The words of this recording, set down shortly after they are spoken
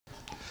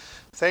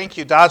Thank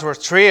you,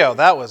 Dodsworth Trio.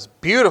 That was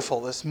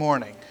beautiful this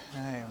morning.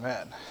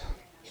 Amen.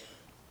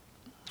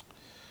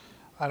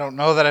 I don't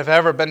know that I've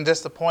ever been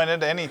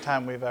disappointed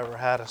anytime we've ever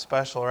had a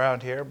special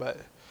around here, but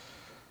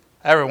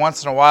every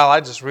once in a while I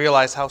just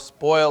realize how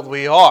spoiled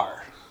we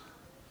are.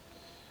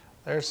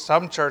 There's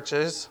some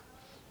churches,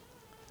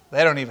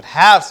 they don't even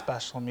have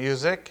special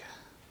music.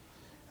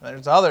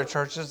 There's other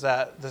churches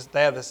that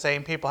they have the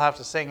same people have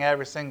to sing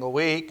every single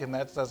week, and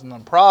that doesn't a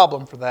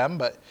problem for them,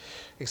 but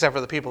except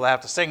for the people that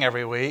have to sing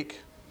every week.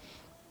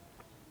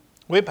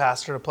 We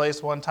pastored a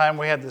place one time,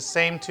 we had the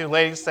same two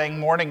ladies sing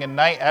morning and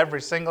night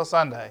every single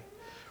Sunday.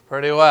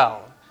 Pretty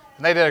well.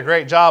 And they did a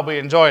great job, we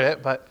enjoyed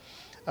it, but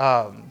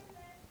God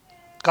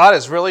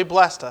has really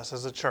blessed us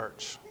as a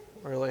church.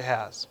 Really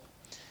has.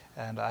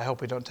 And I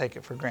hope we don't take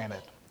it for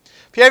granted.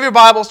 If you have your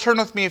Bibles, turn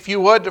with me, if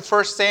you would, to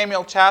 1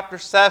 Samuel chapter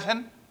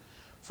 7.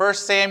 1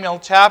 Samuel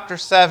chapter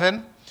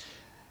 7.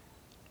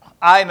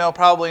 I know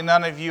probably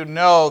none of you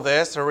know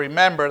this or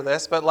remember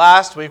this, but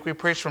last week we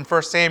preached from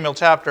 1 Samuel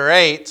chapter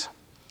 8.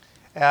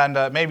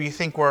 And maybe you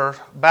think we're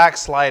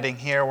backsliding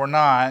here. We're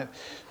not.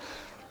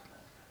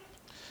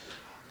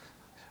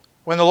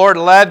 When the Lord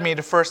led me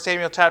to 1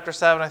 Samuel chapter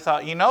 7, I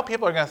thought,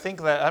 people are going to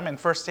think that I'm in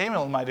 1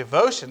 Samuel in my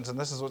devotions, and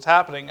this is what's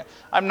happening.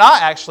 I'm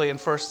not actually in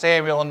 1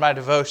 Samuel in my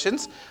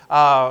devotions.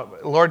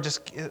 Lord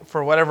just,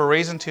 for whatever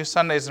reason, 2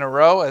 Sundays in a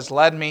row has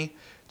led me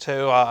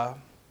to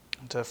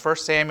 1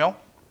 Samuel.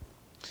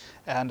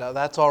 And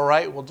that's all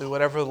right. We'll do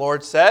whatever the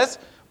Lord says.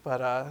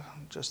 But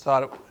just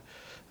thought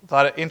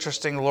it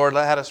interesting. The Lord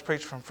had us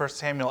preach from 1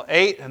 Samuel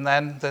 8, and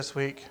then this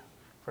week,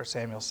 1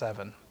 Samuel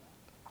 7.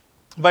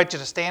 I invite you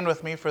to stand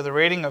with me for the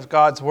reading of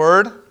God's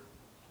Word.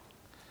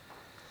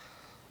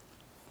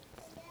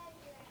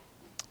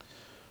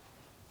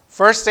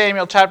 1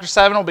 Samuel chapter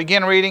 7, we'll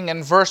begin reading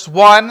in verse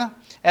 1.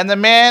 And the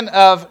men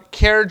of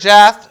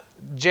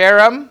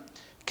Kirjath-jearim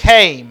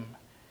came,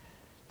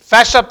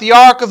 fetched up the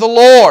ark of the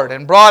Lord,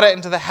 and brought it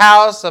into the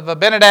house of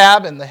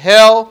Abinadab in the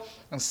hill,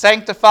 and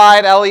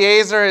sanctified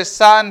Eleazar his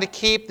son to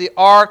keep the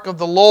ark of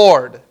the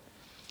Lord.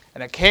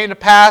 And it came to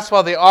pass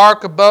while the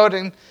ark abode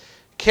in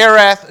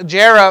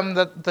Kiriath-jearim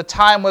that the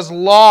time was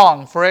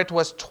long, for it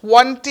was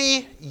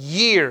 20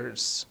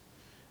 years.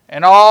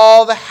 And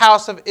all the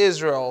house of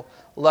Israel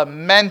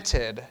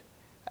lamented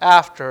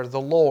after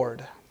the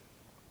Lord.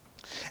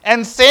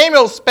 And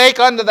Samuel spake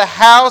unto the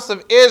house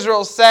of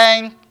Israel,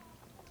 saying,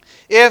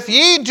 If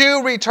ye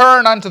do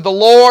return unto the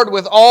Lord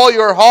with all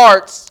your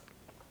hearts,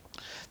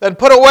 then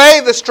put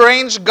away the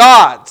strange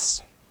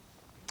gods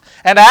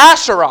and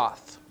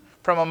Asheroth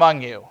from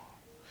among you,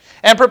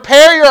 and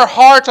prepare your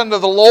heart unto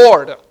the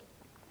Lord,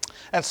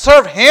 and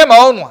serve Him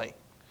only,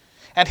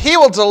 and He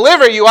will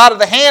deliver you out of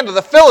the hand of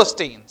the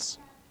Philistines.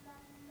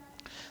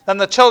 Then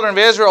the children of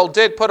Israel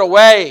did put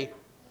away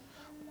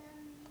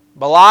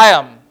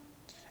Beliam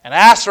and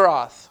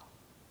Asheroth,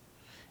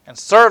 and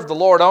served the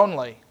Lord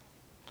only.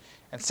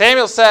 And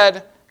Samuel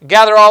said,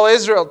 Gather all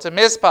Israel to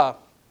Mizpah,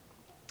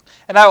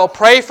 and I will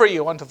pray for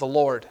you unto the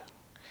Lord.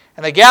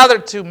 And they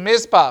gathered to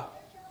Mizpah,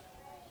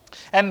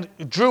 and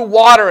drew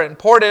water and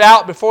poured it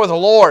out before the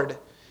Lord,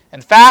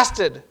 and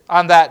fasted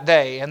on that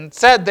day, and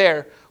said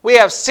there, We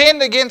have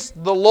sinned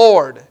against the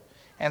Lord.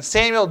 And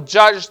Samuel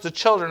judged the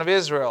children of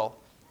Israel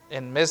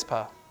in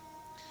Mizpah.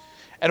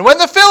 And when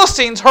the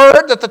Philistines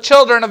heard that the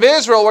children of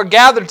Israel were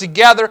gathered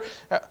together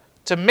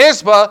to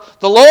Mizpah,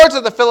 the lords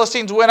of the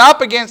Philistines went up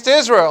against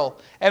Israel.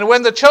 And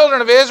when the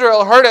children of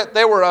Israel heard it,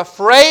 they were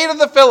afraid of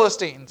the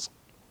Philistines.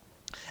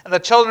 And the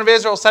children of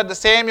Israel said to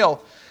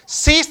Samuel,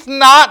 Cease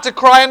not to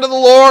cry unto the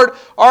Lord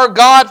our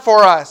God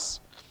for us,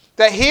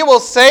 that He will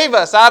save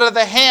us out of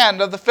the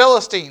hand of the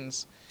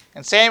Philistines.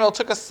 And Samuel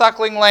took a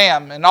suckling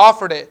lamb and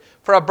offered it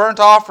for a burnt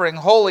offering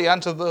holy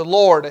unto the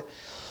Lord.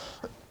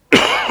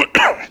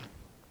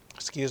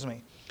 Excuse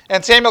me.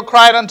 And Samuel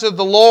cried unto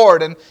the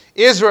Lord and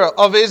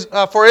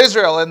for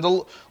Israel, and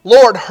the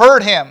Lord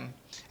heard him.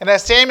 And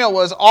as Samuel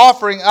was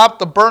offering up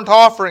the burnt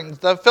offerings,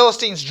 the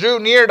Philistines drew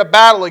near to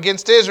battle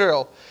against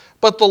Israel.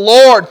 But the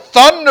Lord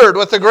thundered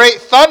with a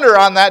great thunder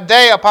on that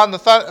day upon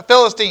the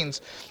Philistines,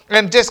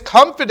 and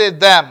discomfited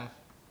them.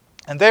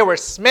 And they were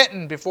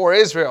smitten before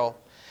Israel.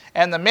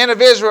 And the men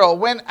of Israel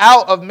went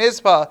out of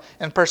Mizpah,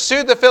 and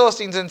pursued the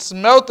Philistines, and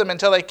smote them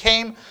until they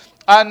came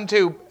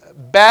unto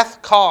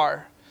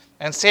Beth-kar.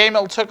 And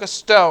Samuel took a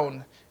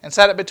stone, and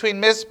set it between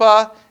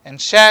Mizpah and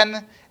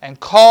Shen, and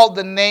called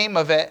the name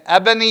of it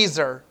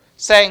Ebenezer,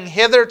 saying,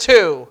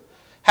 Hitherto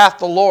hath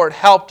the Lord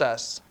helped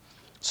us.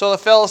 So the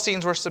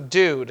Philistines were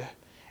subdued,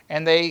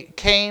 and they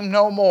came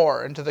no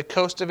more into the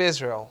coast of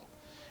Israel.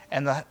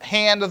 And the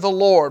hand of the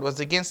Lord was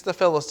against the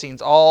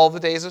Philistines all the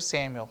days of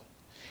Samuel.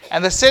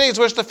 And the cities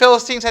which the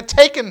Philistines had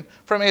taken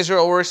from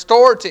Israel were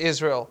restored to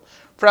Israel,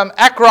 from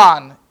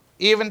Ekron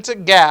even to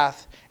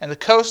Gath, and the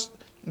coast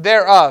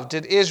thereof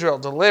did Israel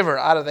deliver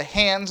out of the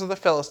hands of the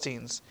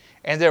Philistines.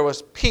 And there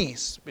was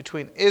peace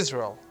between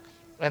Israel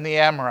and the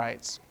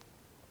Amorites.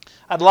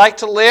 I'd like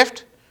to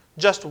lift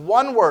just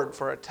one word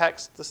for a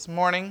text this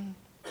morning.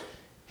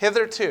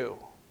 Hitherto.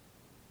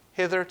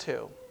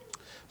 Hitherto.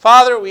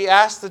 Father, we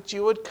ask that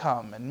you would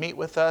come and meet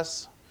with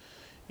us.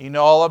 You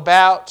know all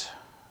about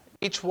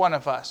each one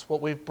of us,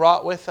 what we've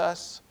brought with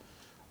us,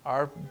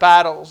 our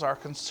battles, our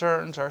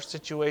concerns, our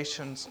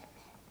situations.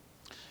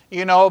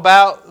 You know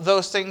about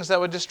those things that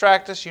would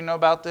distract us. You know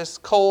about this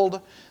cold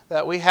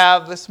that we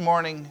have this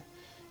morning.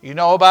 You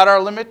know about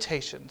our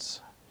limitations.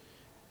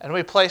 And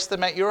we place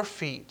them at your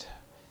feet,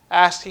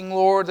 asking,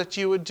 Lord, that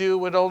you would do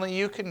what only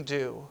you can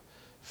do,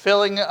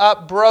 filling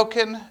up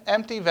broken,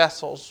 empty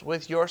vessels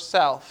with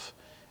yourself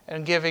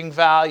and giving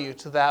value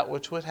to that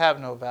which would have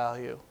no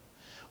value.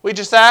 We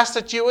just ask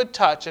that you would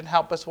touch and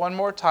help us one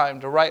more time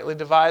to rightly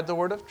divide the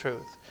word of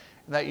truth,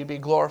 and that you be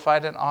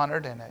glorified and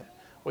honored in it.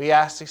 We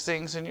ask these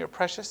things in your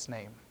precious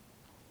name.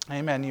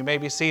 Amen. You may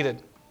be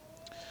seated.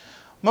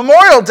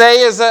 Memorial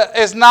Day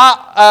is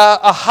not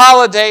a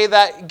holiday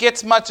that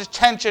gets much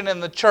attention in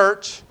the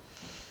church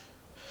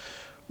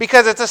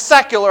because it's a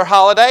secular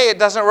holiday. It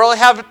doesn't really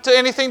have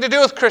anything to do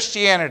with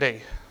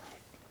Christianity.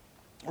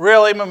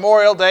 Really,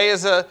 Memorial Day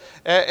is a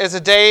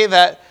day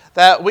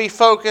that we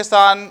focus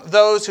on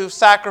those who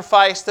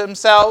sacrificed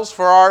themselves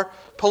for our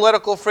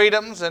political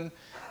freedoms, and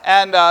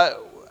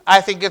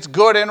I think it's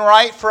good and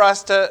right for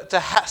us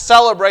to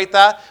celebrate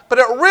that, but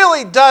it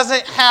really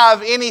doesn't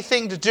have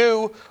anything to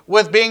do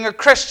with being a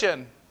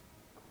Christian.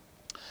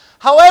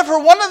 However,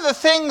 one of the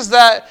things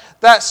that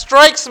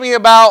strikes me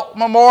about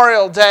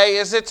Memorial Day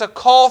is it's a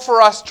call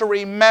for us to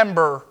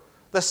remember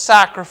the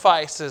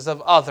sacrifices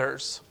of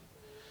others.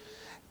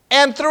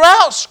 And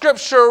throughout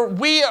Scripture,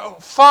 we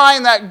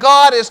find that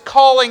God is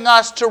calling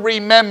us to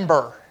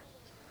remember.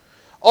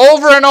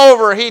 Over and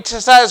over, he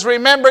says,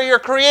 remember your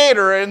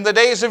Creator in the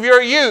days of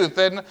your youth,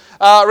 and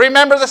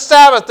remember the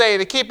Sabbath day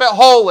to keep it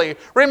holy.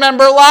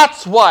 Remember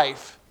Lot's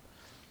wife.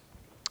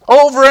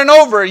 Over and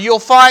over, you'll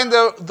find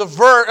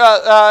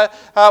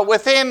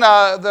within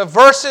the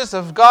verses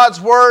of God's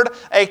Word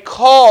a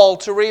call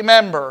to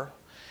remember.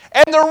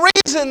 And the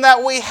reason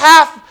that we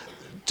have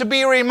to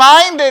be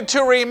reminded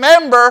to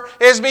remember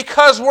is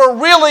because we're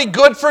really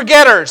good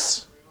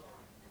forgetters.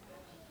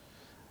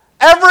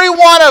 Every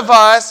one of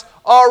us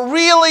are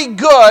really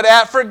good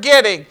at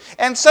forgetting.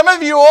 And some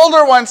of you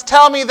older ones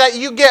tell me that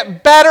you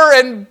get better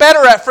and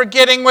better at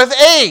forgetting with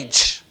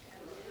age.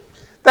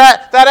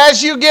 That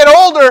as you get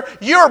older,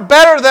 you're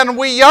better than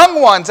we young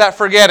ones at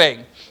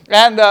forgetting.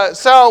 And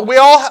so we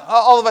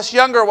all of us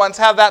younger ones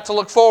have that to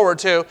look forward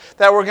to,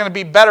 that we're going to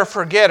be better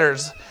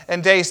forgetters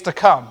in days to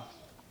come.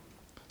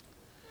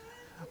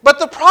 But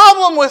the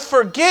problem with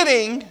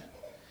forgetting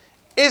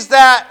is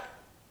that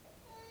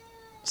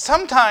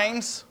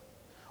sometimes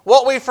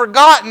what we've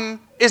forgotten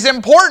is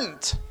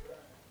important.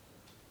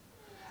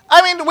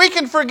 I mean, we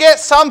can forget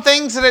some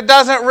things and it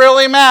doesn't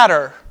really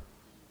matter.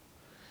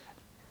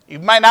 You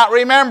might not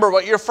remember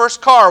what your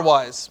first car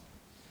was.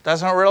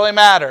 Doesn't really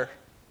matter.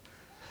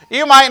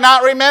 You might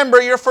not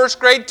remember your first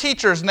grade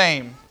teacher's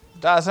name.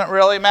 Doesn't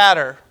really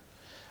matter.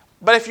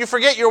 But if you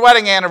forget your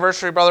wedding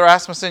anniversary, Brother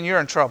Asmussen, you're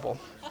in trouble.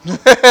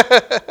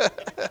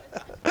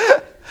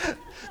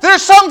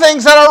 There's some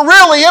things that are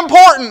really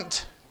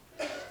important.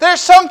 There's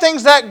some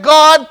things that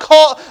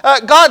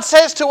God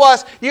says to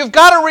us, you've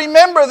got to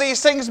remember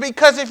these things,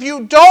 because if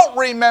you don't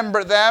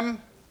remember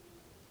them,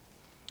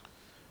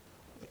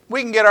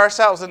 we can get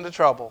ourselves into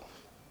trouble.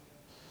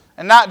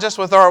 And not just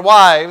with our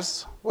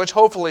wives, which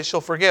hopefully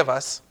she'll forgive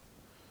us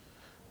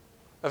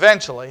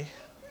eventually,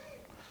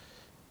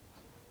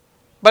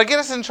 but get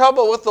us in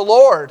trouble with the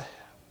Lord.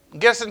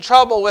 Get us in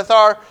trouble with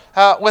our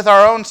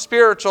own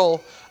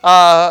spiritual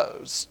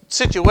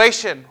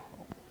situation.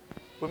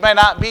 We may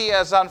not be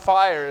as on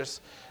fire as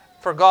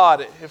for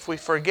God if we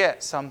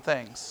forget some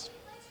things.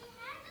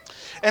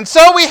 And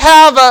so we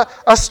have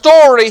a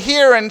story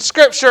here in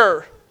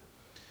Scripture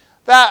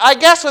that I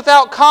guess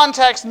without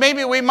context,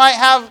 maybe we might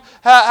have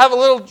a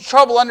little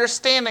trouble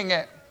understanding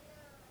it.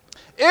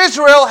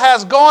 Israel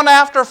has gone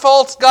after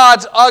false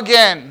gods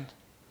again.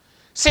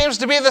 Seems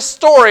to be the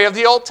story of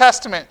the Old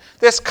Testament.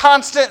 This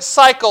constant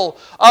cycle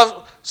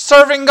of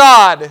serving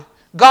God.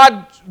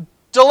 God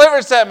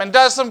delivers them and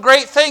does some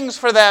great things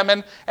for them.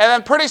 And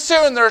then pretty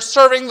soon they're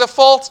serving the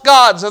false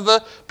gods of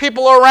the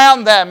people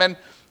around them. And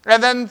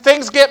then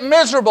things get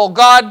miserable.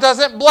 God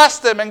doesn't bless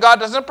them and God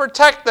doesn't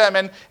protect them.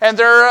 And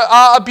they're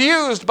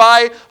abused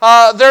by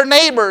their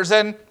neighbors.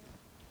 And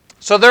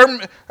so then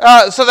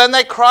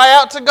they cry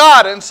out to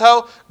God. And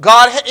so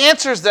God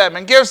answers them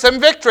and gives them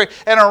victory.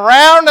 And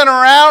around and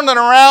around and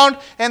around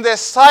in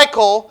this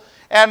cycle.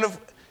 And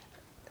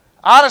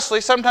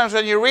honestly, sometimes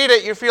when you read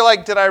it, you feel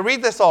like, did I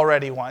read this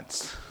already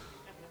once?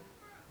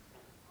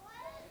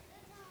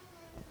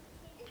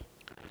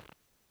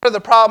 The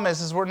problem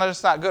is we're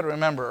just not good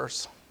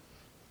rememberers.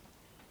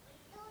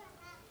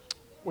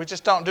 We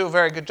just don't do a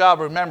very good job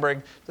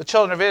remembering. The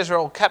children of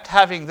Israel kept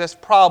having this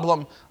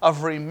problem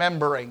of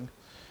remembering.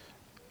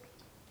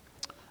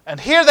 And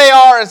here they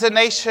are as a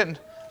nation.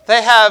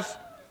 They have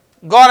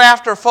gone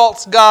after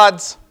false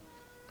gods.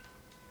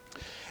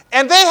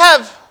 And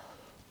the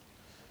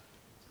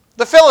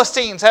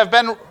Philistines have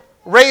been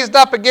raised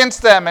up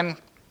against them. And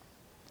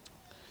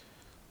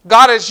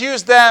God has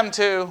used them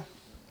to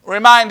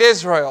remind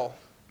Israel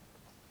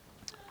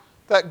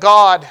that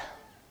God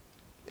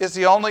is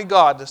the only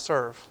God to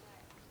serve.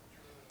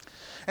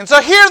 And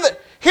so here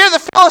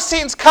the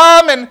Philistines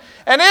come, and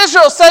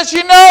Israel says,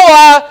 we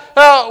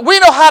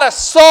know how to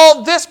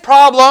solve this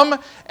problem.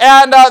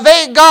 And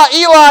they got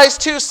Eli's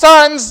two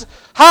sons,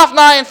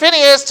 Hophni and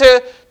Phinehas,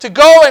 to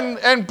go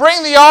and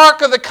bring the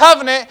Ark of the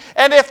Covenant.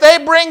 And if they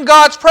bring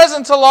God's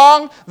presence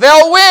along,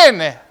 they'll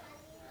win.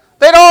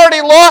 They'd already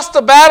lost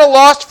the battle,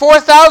 lost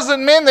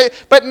 4,000 men,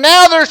 but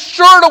now they're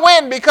sure to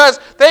win because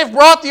they've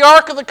brought the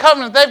Ark of the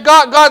Covenant. They've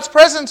got God's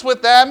presence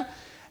with them.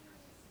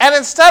 And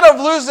instead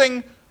of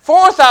losing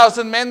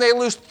 4,000 men, they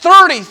lose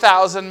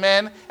 30,000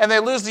 men, and they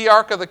lose the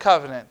Ark of the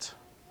Covenant.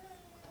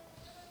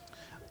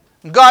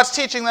 God's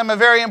teaching them a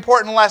very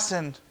important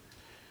lesson,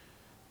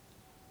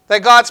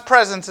 that God's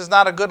presence is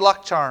not a good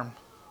luck charm.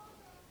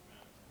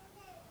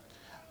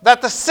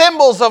 That the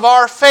symbols of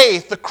our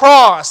faith, the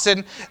cross,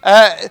 and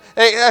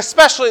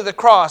especially the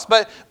cross,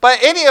 but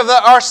any of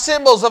our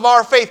symbols of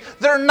our faith,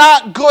 they're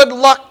not good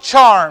luck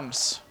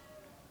charms.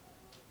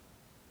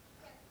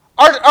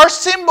 Our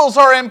symbols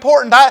are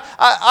important.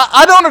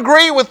 I don't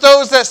agree with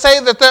those that say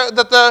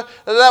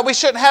that we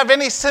shouldn't have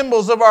any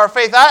symbols of our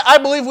faith. I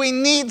believe we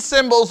need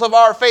symbols of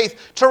our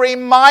faith to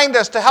remind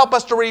us, to help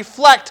us to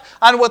reflect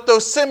on what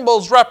those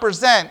symbols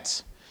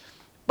represent.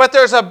 But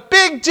there's a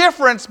big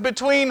difference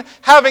between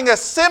having a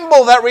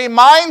symbol that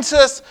reminds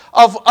us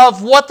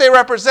of what they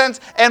represent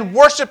and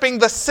worshiping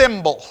the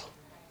symbol.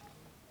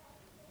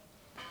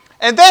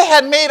 And they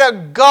had made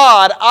a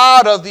god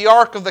out of the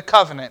Ark of the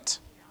Covenant.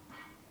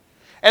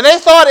 And they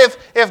thought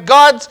if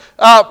God's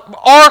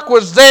ark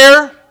was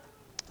there,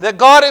 that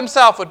God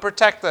himself would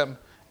protect them.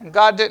 And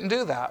God didn't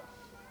do that.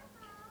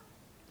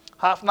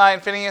 Hophni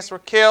and Phinehas were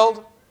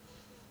killed.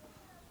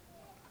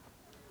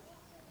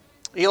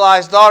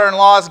 Eli's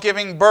daughter-in-law is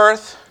giving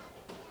birth,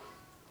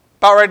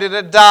 about ready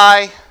to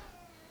die.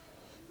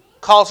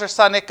 Calls her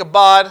son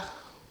Ichabod.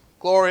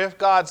 Glory of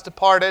God's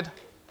departed.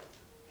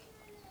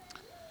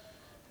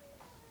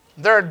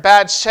 They're in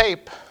bad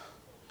shape.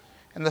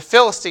 And the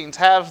Philistines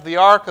have the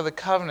Ark of the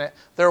Covenant.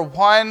 They're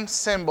one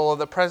symbol of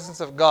the presence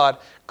of God.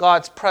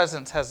 God's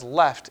presence has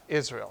left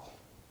Israel.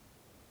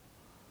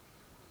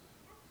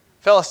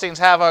 Philistines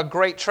have a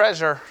great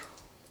treasure.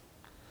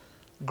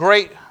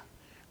 Great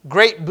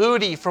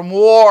booty from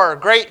war.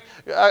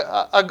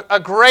 A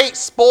great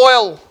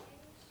spoil.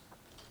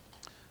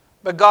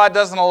 But God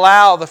doesn't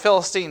allow the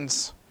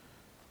Philistines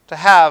to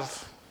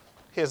have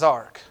his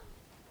ark.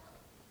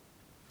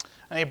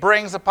 And he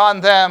brings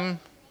upon them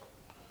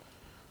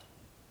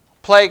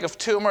plague of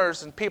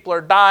tumors, and people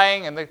are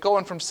dying, and they're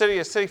going from city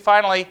to city.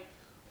 Finally,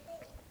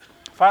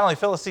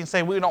 Philistines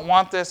say, we don't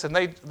want this, and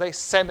they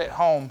send it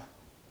home.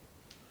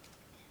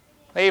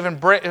 They even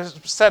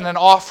send an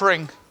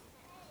offering.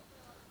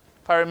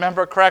 If I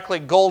remember correctly,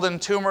 golden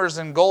tumors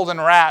and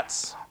golden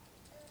rats.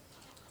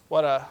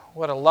 What a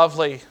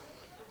lovely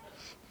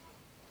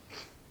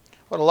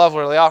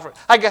offering.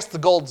 I guess the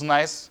gold's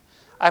nice.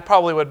 I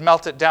probably would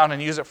melt it down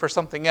and use it for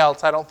something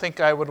else. I don't think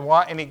I would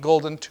want any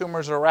golden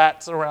tumors or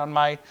rats around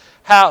my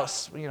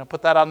house.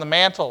 Put that on the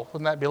mantle.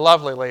 Wouldn't that be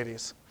lovely,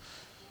 ladies?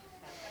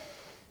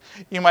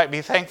 You might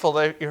be thankful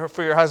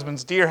for your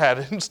husband's deer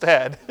head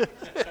instead.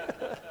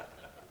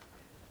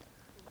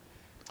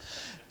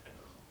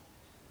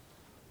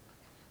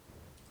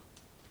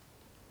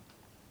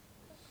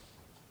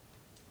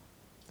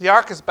 The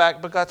ark is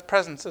back, but God's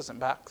presence isn't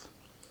back.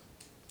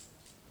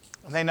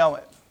 And they know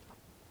it.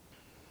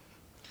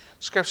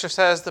 Scripture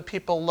says the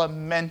people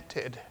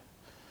lamented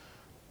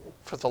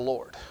for the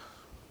Lord.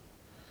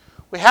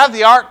 We have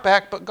the ark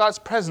back, but God's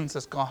presence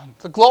is gone.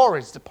 The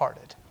glory's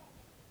departed.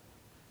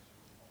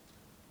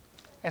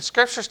 And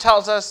Scripture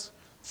tells us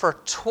for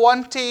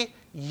 20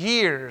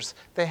 years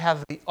they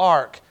have the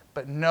ark,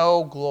 but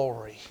no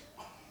glory.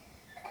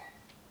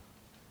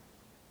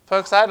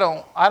 Folks, I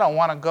don't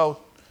want to go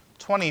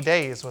 20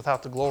 days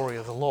without the glory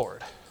of the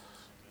Lord.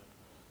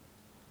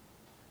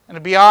 And to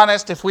be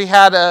honest, if we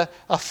had a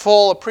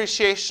full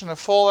appreciation, a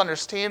full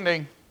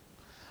understanding,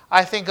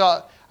 I think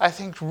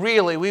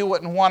really we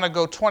wouldn't want to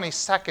go 20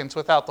 seconds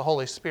without the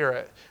Holy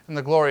Spirit and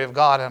the glory of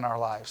God in our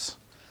lives.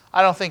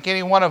 I don't think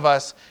any one of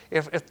us,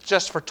 if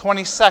just for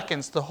 20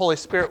 seconds the Holy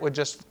Spirit would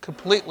just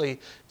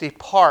completely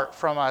depart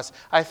from us,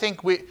 I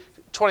think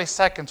 20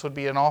 seconds would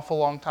be an awful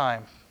long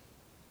time.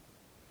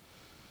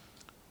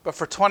 But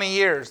for 20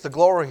 years, the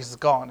glory is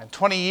gone. In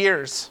 20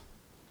 years,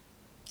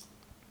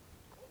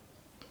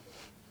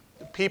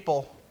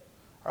 people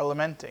are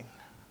lamenting.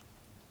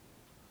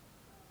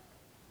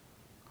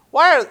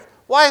 Why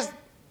is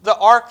the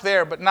ark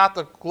there but not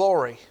the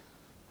glory?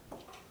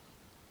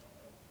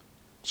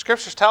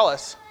 Scriptures tell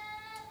us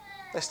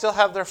they still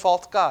have their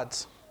false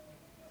gods.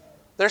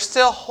 They're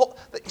still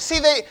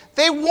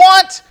they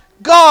want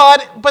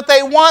God, but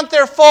they want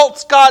their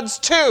false gods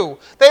too.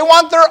 They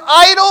want their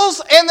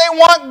idols and they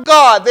want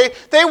God.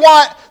 They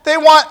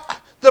want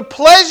the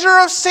pleasure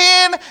of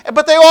sin,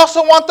 but they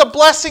also want the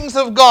blessings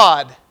of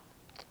God.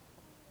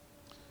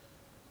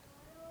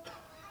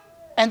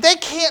 And they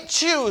can't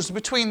choose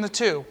between the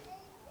two.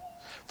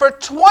 For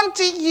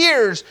 20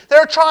 years,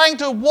 they're trying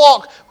to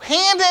walk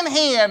hand in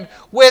hand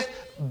with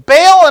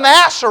Baal and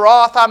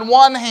Asheroth on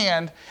one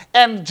hand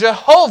and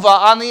Jehovah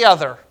on the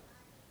other.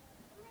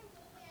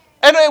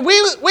 And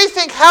we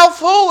think, how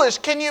foolish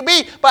can you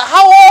be? But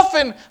how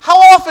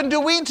often do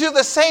we do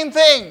the same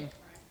thing?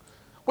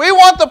 We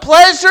want the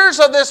pleasures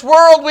of this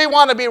world. We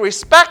want to be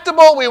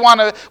respectable. We want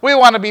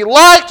to be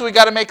liked. We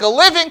got to make a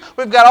living.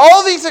 We've got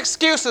all these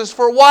excuses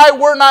for why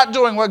we're not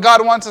doing what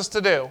God wants us to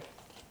do.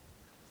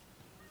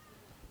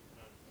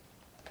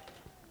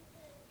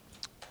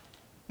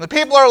 The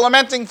people are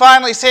lamenting.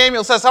 Finally,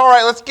 Samuel says, all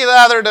right, let's get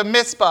out there to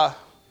Mizpah.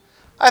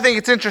 I think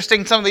it's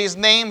interesting, some of these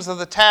names of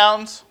the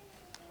towns.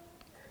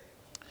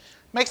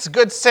 Makes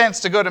good sense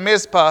to go to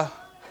Mizpah.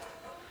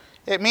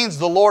 It means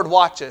the Lord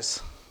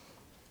watches.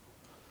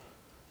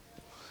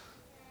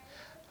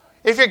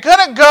 If you're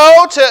going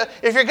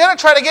to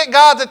try to get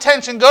God's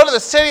attention, go to the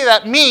city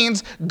that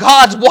means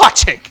God's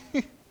watching.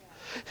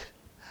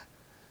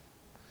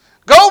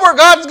 Go where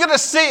God's going to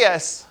see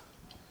us.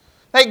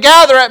 They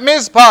gather at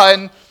Mizpah,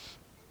 and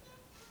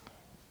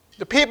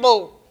the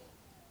people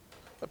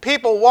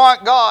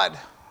want God.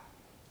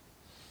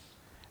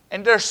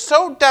 And they're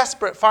so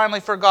desperate finally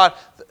for God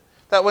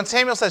that when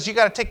Samuel says, you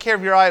got to take care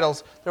of your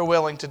idols, they're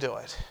willing to do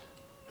it.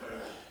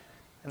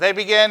 And they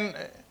begin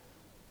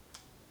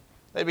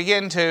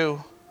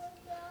to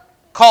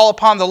call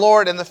upon the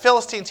Lord, and the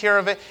Philistines hear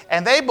of it,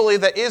 and they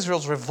believe that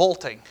Israel's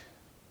revolting.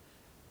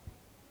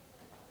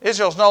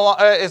 Israel's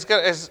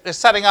is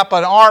setting up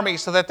an army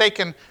so that they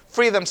can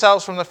free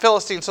themselves from the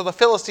Philistines. So the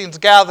Philistines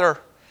gather,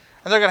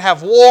 and they're going to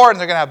have war, and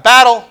they're going to have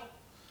battle,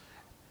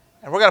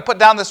 and we're going to put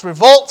down this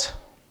revolt.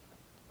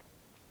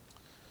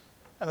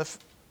 And the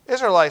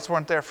Israelites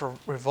weren't there for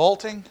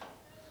revolting.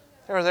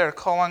 They were there to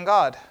call on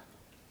God.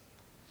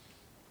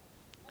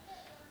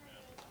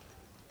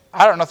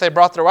 I don't know if they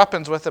brought their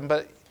weapons with them,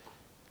 but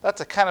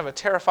that's a kind of a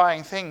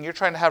terrifying thing. You're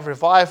trying to have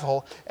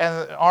revival,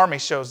 and the army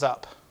shows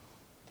up.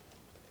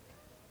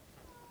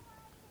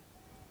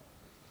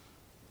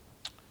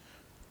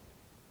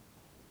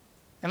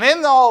 And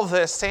in all of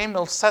this,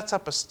 Samuel sets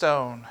up a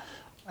stone,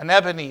 an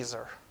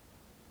Ebenezer.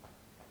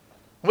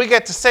 We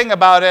get to sing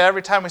about it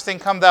every time we sing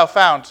Come Thou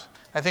Fount.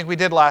 I think we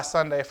did last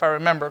Sunday, if I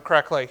remember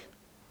correctly.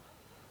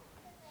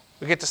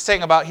 We get to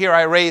sing about, here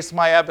I raised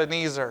my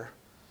Ebenezer.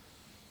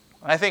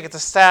 And I think it's a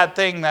sad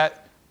thing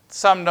that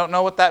some don't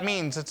know what that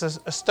means. It's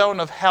a stone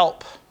of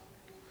help.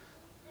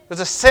 There's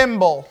a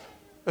symbol.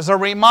 There's a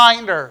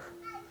reminder.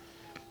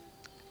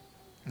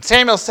 And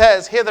Samuel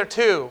says,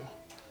 hitherto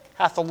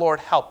hath the Lord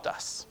helped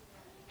us.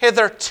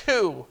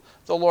 Hitherto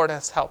the Lord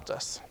has helped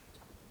us.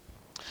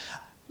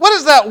 What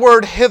is that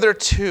word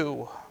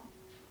hitherto?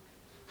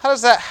 How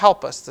does that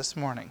help us this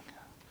morning?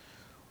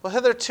 Well,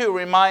 hitherto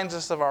reminds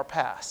us of our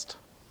past.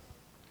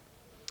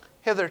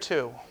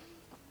 Hitherto.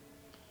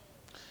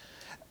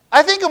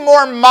 I think a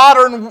more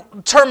modern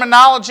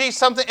terminology,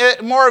 something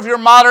more of your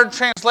modern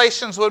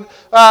translations would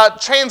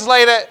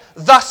translate it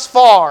thus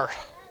far.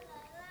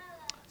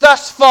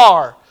 Thus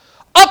far.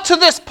 Up to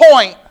this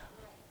point.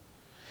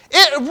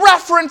 It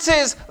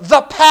references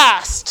the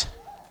past.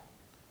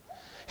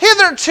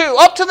 Hitherto,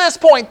 up to this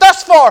point,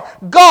 thus far,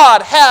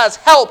 God has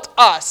helped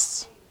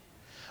us.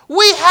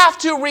 We have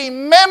to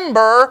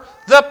remember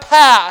the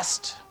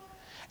past.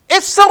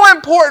 It's so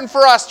important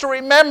for us to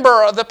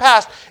remember the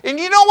past. And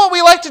you know what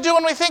we like to do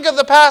when we think of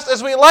the past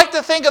is we like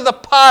to think of the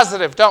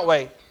positive, don't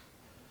we?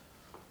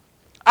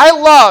 I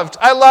loved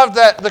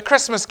the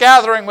Christmas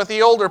gathering with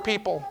the older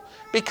people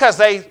because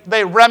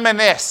they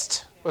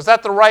reminisced. Was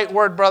that the right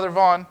word, Brother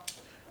Vaughn?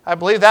 I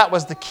believe that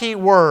was the key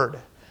word.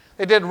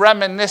 They did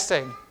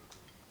reminiscing.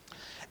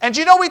 And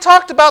you know, we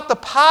talked about the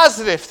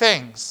positive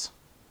things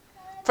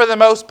for the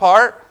most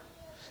part.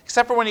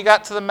 Except for when you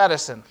got to the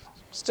medicine.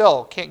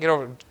 Still can't get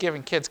over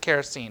giving kids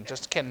kerosene.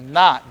 Just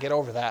cannot get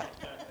over that.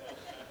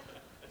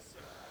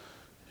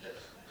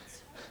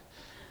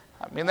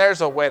 I mean, there's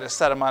a way to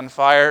set them on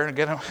fire and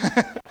get them.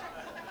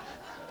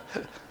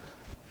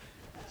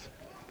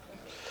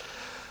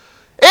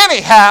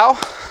 Anyhow,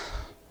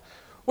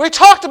 we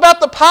talked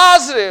about the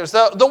positives,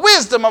 the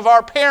wisdom of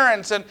our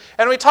parents, and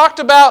we talked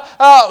about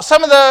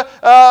some of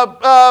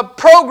the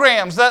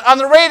programs that on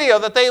the radio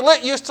that they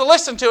used to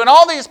listen to, and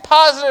all these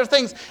positive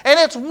things. And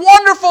it's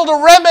wonderful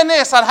to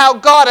reminisce on how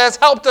God has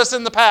helped us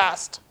in the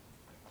past.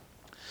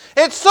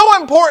 It's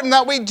so important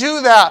that we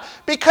do that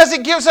because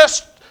it gives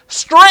us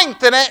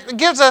strength and it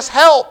gives us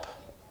help.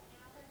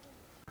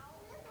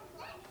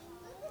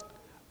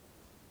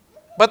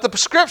 But the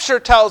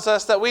Scripture tells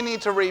us that we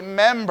need to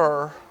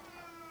remember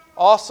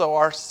also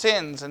our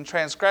sins and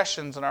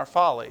transgressions and our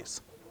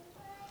follies.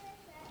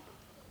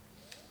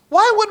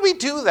 Why would we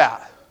do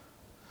that?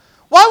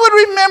 Why would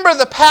we remember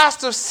the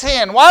past of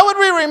sin? Why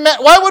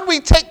would we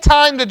take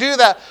time to do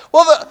that?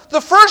 Well,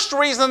 the first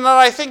reason that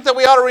I think that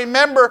we ought to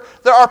remember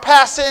our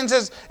past sins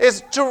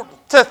is to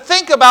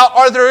think about,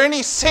 are there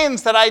any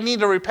sins that I need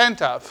to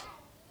repent of?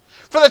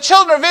 For the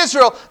children of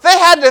Israel, they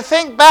had to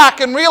think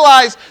back and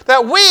realize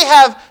that we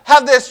have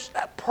this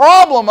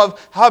problem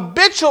of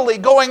habitually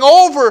going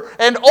over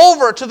and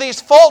over to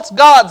these false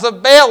gods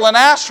of Baal and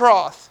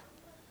Ashtaroth.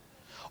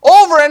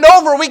 Over and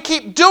over, we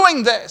keep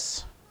doing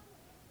this.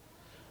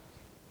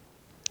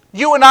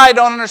 You and I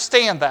don't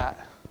understand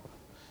that.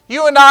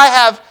 You and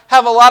I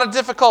have a lot of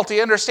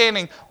difficulty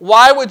understanding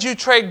why would you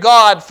trade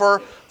God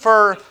for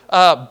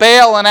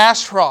Baal and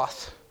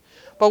Ashtaroth.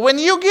 But when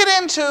you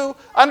get into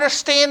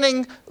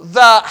understanding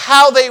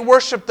how they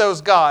worship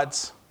those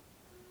gods,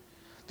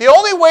 the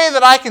only way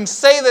that I can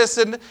say this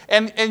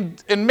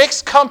in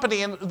mixed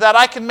company and that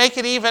I can make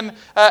it even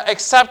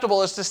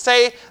acceptable is to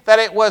say that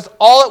it was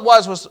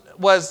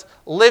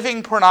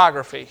living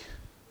pornography.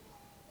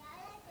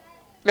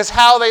 It's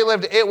how they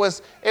lived. It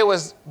was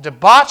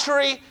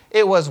debauchery.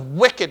 It was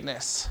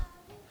wickedness.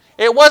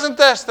 It wasn't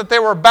this that they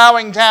were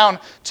bowing down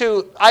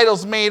to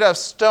idols made of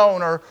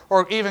stone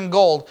or even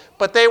gold,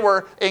 but they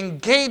were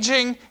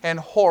engaging in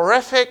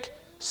horrific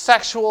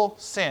sexual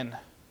sin.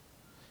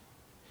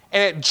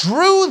 And it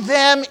drew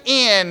them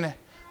in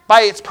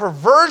by its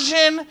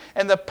perversion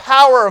and the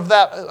power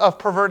of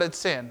perverted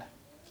sin.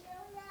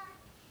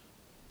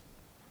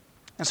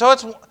 And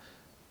so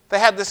they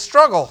had this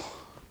struggle.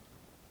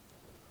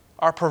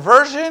 Our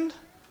perversion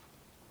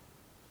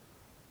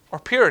or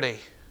purity.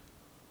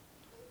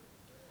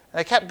 And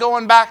they kept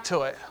going back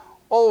to it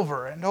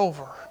over and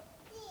over.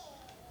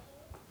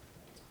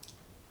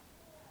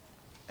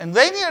 And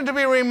they needed to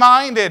be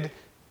reminded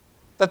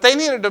that they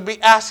needed to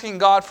be asking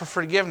God for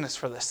forgiveness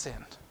for this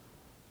sin.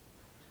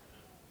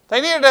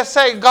 They needed to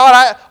say,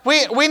 God,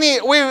 we've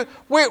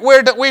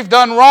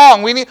done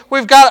wrong. We need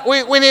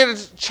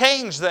to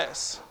change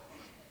this.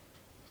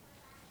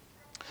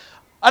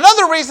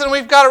 Another reason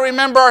we've got to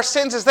remember our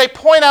sins is they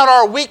point out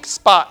our weak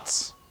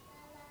spots.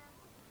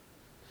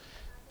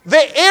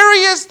 The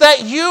areas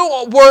that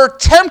you were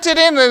tempted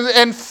in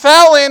and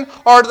fell in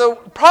are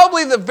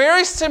probably the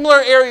very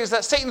similar areas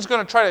that Satan's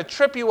going to try to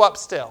trip you up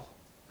still.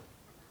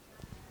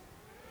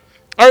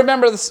 I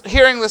remember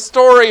hearing the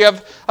story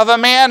of a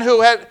man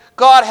who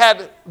God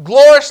had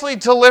gloriously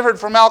delivered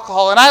from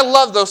alcohol. And I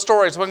love those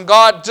stories when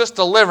God just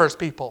delivers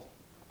people.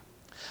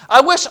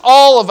 I wish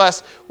all of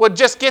us would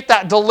just get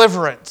that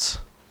deliverance.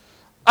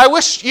 I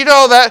wish,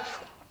 that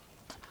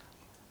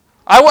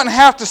I wouldn't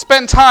have to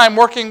spend time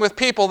working with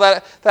people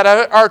that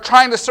are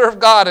trying to serve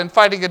God and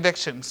fighting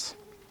addictions.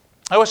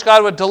 I wish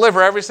God would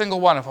deliver every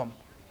single one of them.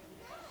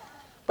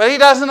 But He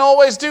doesn't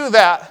always do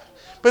that.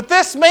 But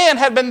this man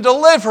had been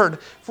delivered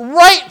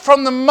right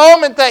from the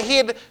moment that he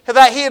had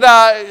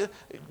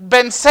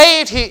been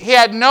saved. He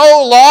had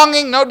no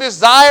longing, no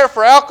desire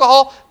for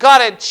alcohol.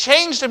 God had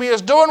changed him. He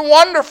was doing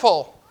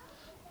wonderful.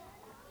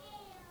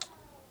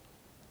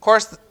 Of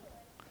course,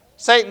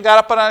 Satan got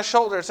up on his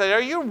shoulder and said,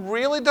 "Are you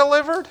really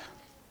delivered?" He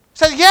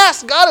said,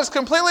 "Yes, God has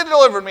completely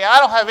delivered me. I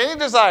don't have any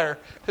desire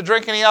to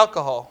drink any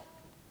alcohol."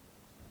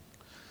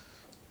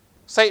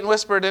 Satan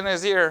whispered in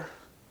his ear,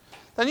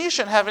 "Then you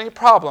shouldn't have any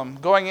problem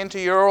going into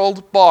your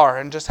old bar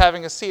and just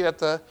having a seat at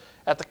the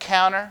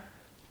counter,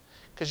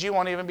 because you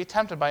won't even be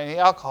tempted by any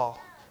alcohol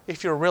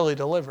if you're really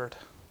delivered."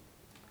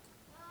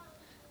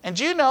 And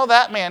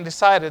that man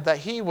decided that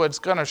he was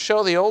going to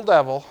show the old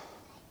devil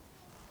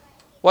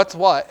what's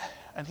what.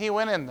 And he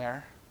went in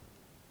there,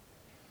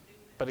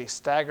 but he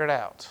staggered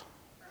out.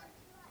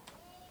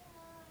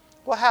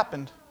 What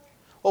happened?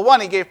 Well, one,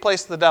 he gave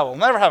place to the devil.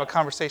 Never have a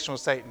conversation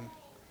with Satan.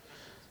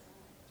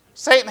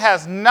 Satan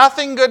has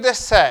nothing good to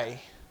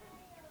say.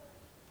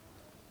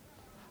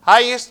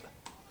 I used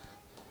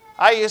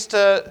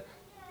to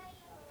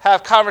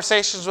have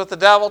conversations with the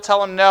devil,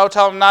 tell him no,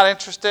 tell him not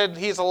interested,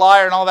 he's a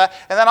liar and all that.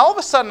 And then all of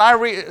a sudden,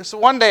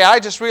 one day I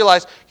just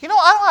realized, I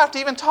don't have to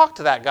even talk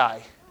to that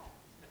guy.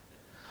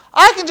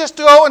 I can just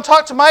go and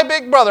talk to my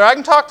big brother. I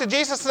can talk to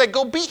Jesus and say,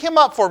 "Go beat him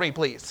up for me,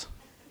 please."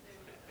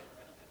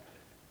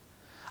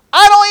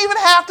 I don't even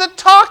have to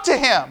talk to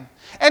him.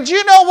 And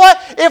you know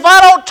what? If I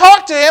don't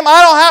talk to him,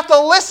 I don't have to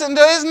listen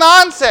to his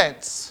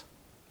nonsense.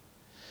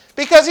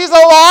 Because he's a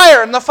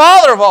liar and the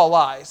father of all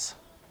lies.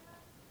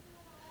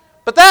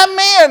 But that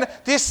man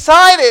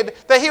decided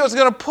that he was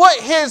going to put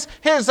his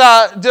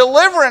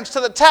deliverance to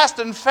the test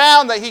and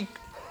found that he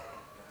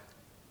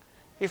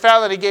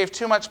gave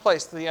too much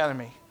place to the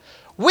enemy.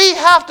 We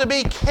have to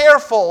be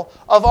careful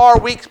of our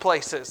weak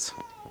places.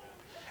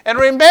 And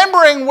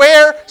remembering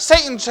where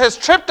Satan has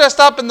tripped us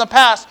up in the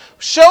past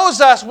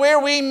shows us where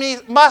we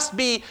must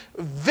be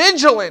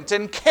vigilant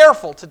and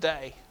careful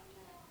today.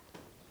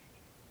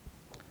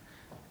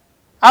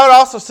 I would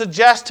also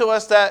suggest to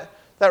us that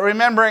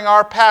remembering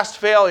our past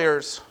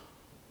failures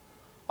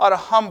ought to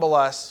humble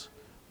us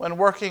when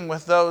working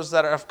with those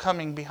that are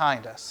coming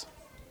behind us.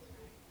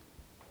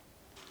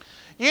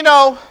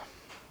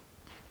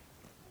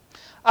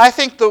 I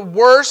think the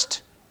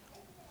worst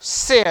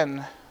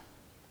sin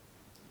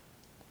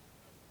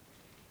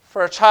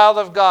for a child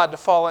of God to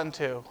fall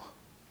into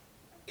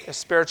is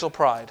spiritual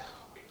pride.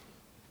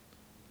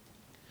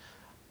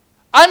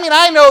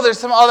 I know there's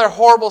some other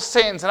horrible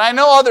sins, and I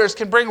know others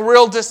can bring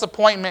real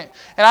disappointment,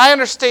 and I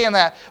understand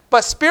that.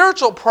 But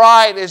spiritual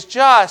pride is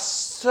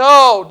just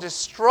so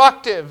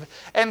destructive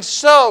and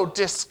so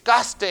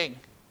disgusting.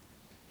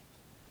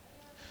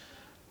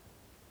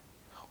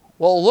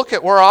 Well, look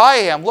at where I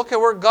am. Look at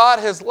where God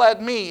has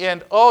led me.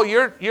 And, oh,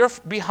 you're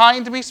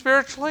behind me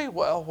spiritually?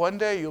 Well, one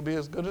day you'll be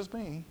as good as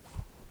me.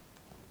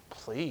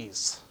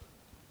 Please.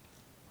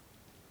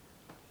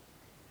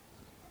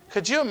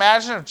 Could you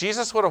imagine if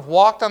Jesus would have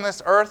walked on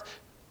this earth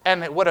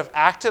and it would have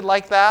acted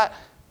like that?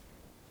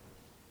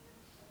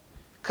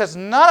 Because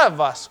none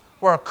of us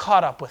were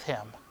caught up with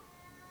him.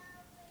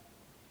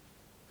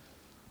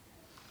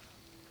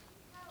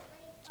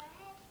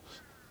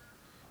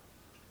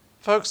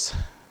 Folks,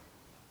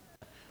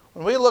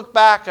 when we look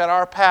back at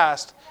our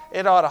past,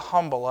 it ought to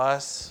humble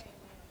us.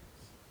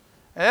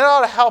 And it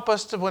ought to help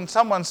us to when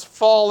someone's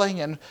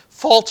falling and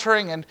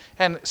faltering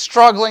and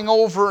struggling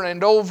over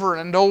and over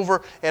and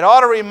over. It ought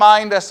to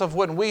remind us of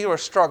when we were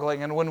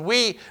struggling and when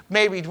we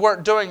maybe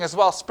weren't doing as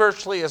well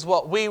spiritually as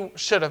what we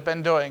should have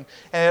been doing.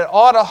 And it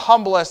ought to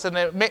humble us, and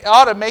it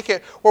ought to make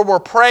it where we're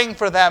praying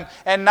for them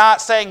and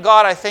not saying,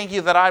 God, I thank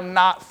you that I'm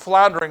not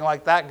floundering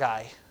like that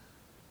guy.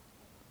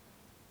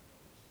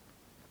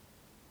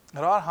 It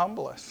ought to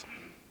humble us.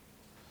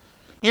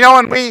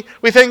 When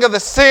we think of the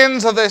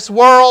sins of this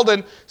world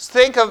and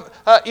think of,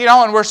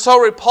 and we're so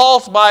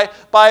repulsed by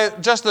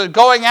just the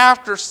going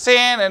after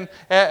sin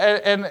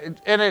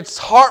and it's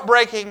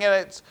heartbreaking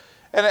and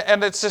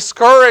it's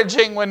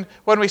discouraging when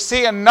we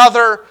see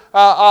another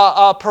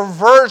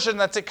perversion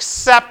that's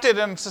accepted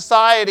in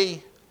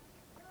society.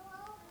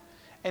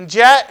 And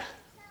yet,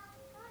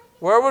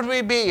 where would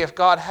we be if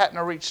God hadn't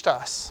reached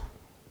us?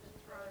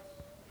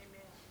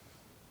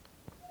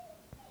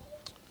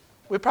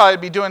 We'd probably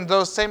be doing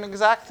those same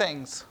exact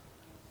things.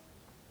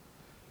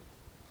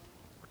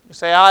 You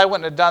say, I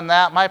wouldn't have done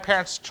that. My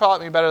parents taught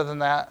me better than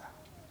that.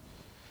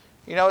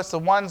 It's the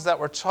ones that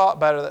were taught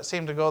better that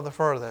seem to go the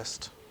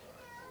furthest.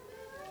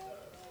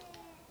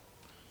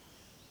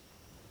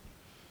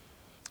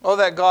 Oh,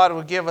 that God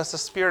would give us a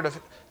spirit of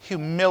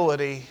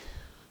humility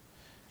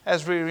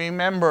as we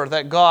remember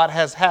that God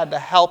has had to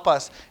help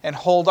us and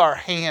hold our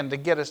hand to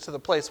get us to the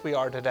place we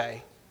are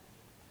today.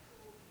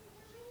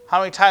 How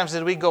many times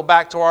did we go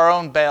back to our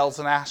own Baals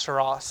and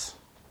Asheroths?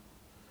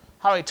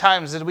 How many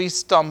times did we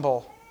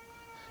stumble?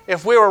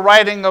 If we were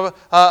writing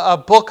a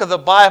book of the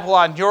Bible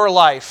on your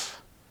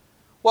life,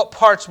 what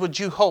parts would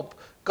you hope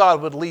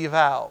God would leave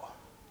out?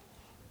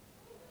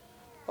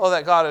 Oh,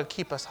 that God would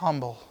keep us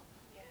humble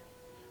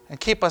and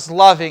keep us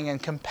loving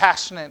and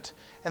compassionate,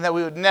 and that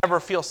we would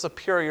never feel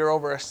superior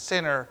over a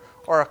sinner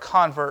or a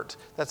convert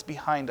that's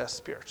behind us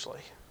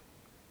spiritually.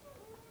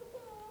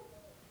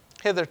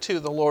 Hitherto,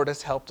 the Lord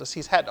has helped us.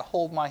 He's had to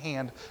hold my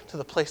hand to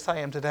the place I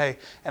am today.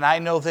 And I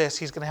know this,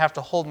 He's going to have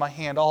to hold my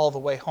hand all the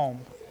way home.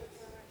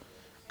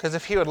 Because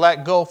if He would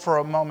let go for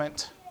a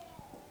moment.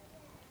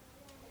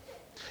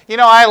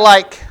 I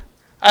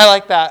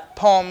like that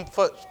poem,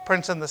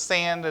 Footprints in the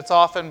Sand. It's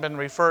often been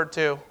referred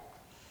to.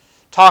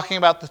 Talking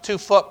about the two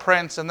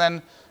footprints, and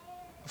then,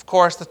 of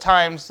course, the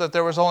times that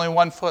there was only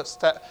one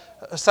set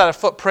of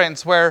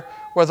footprints where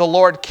the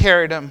Lord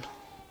carried him.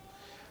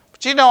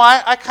 But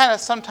I kind of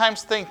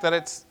sometimes think that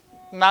it's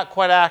not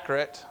quite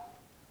accurate.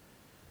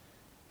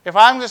 If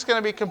I'm just going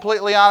to be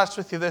completely honest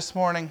with you this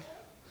morning,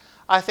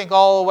 I think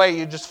all the way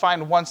you just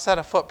find one set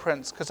of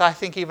footprints, because I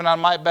think even on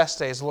my best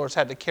days, the Lord's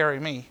had to carry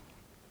me.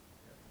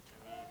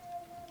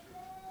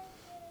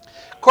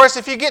 Of course,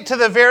 if you get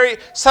to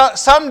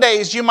some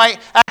days you might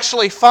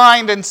actually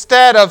find,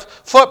 instead of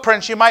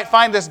footprints, you might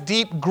find this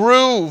deep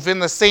groove in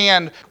the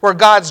sand where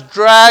God's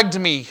dragged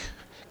me,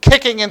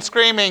 kicking and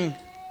screaming.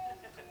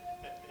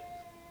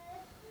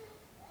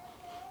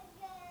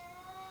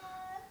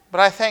 But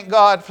I thank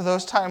God for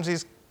those times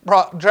He's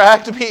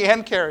dragged me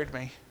and carried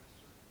me.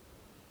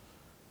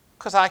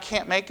 Because I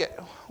can't make it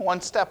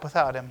one step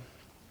without Him.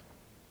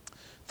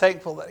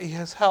 Thankful that He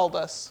has held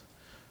us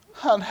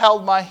and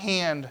held my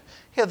hand.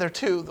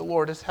 Hitherto, the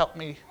Lord has helped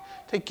me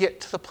to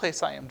get to the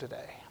place I am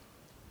today.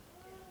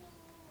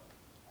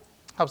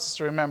 Helps us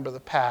to remember the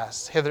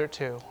past,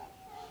 hitherto.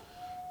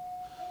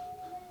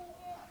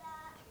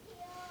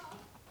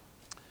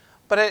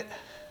 But it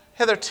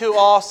hitherto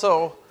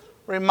also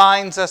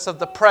reminds us of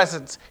the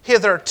present.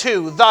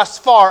 Hitherto, thus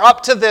far,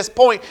 up to this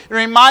point, it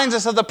reminds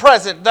us of the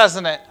present,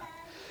 doesn't it?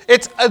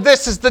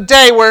 This is the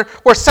day where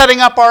we're setting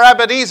up our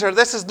Ebenezer.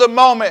 This is the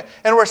moment,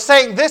 and we're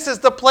saying this is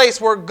the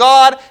place where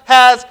God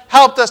has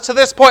helped us to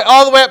this point,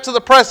 all the way up to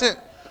the present.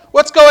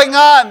 What's going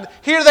on?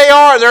 Here they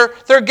are.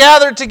 They're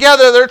gathered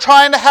together. They're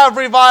trying to have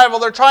revival.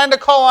 They're trying to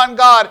call on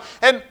God.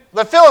 And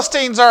the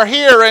Philistines are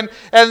here, and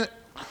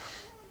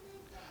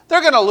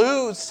they're going to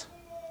lose.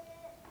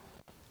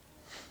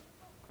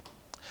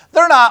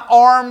 They're not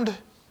armed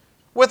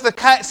with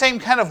the same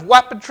kind of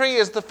weaponry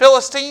as the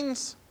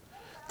Philistines.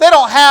 They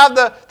don't have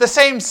the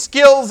same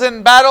skills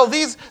in battle.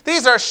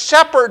 These are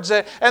shepherds,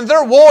 and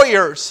they're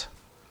warriors.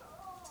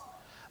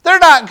 They're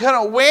not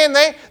going to win.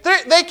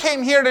 They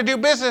came here to do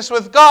business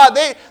with God.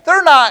 They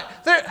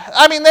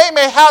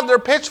may have their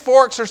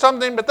pitchforks or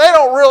something, but they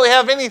don't really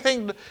have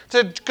anything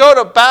to go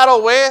to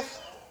battle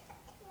with.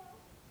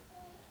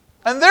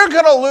 And they're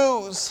going to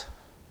lose.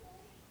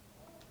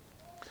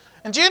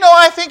 And do you know,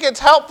 I think it's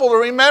helpful to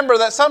remember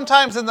that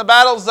sometimes in the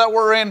battles that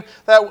we're in,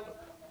 that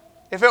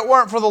if it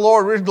weren't for the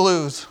Lord, we'd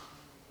lose.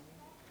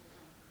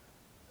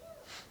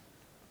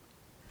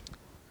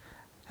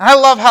 And I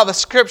love how the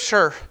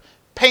Scripture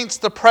paints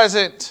the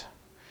present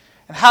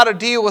and how to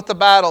deal with the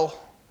battle.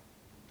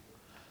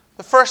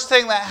 The first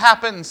thing that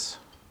happens,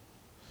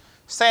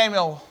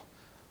 Samuel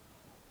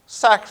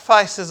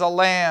sacrifices a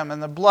lamb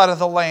and the blood of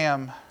the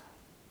lamb.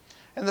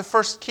 And the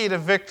first key to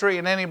victory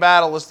in any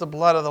battle is the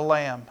blood of the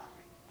lamb.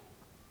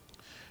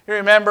 You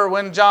remember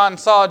when John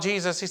saw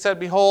Jesus, he said,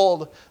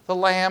 "Behold, the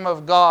Lamb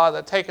of God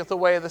that taketh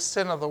away the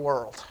sin of the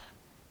world."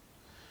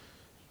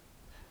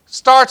 It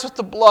starts with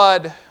the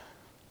blood.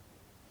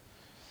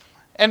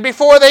 And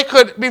before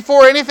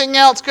anything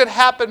else could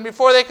happen,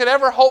 before they could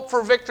ever hope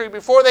for victory,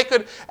 before they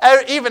could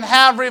even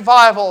have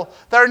revival,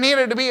 there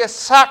needed to be a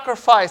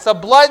sacrifice, a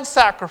blood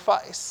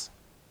sacrifice,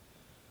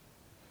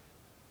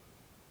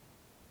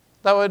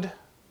 that would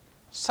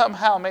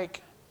somehow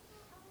make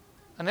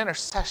an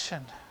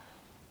intercession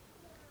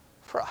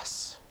for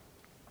us.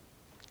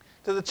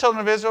 Did the children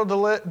of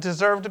Israel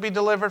deserve to be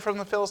delivered from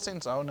the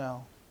Philistines? Oh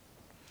no.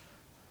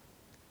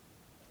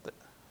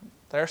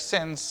 Their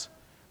sins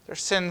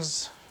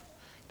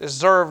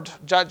deserved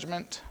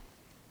judgment.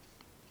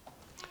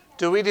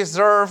 Do we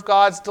deserve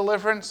God's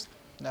deliverance?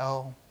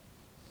 No.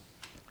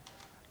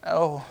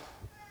 No.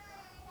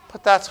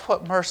 But that's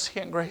what mercy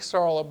and grace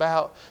are all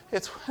about.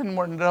 It's when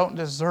we don't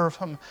deserve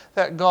them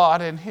that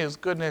God in His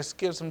goodness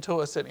gives them to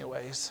us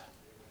anyways.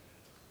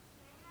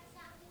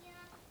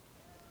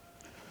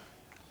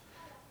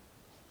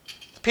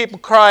 The people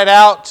cried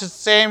out to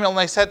Samuel and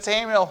they said,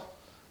 "Samuel,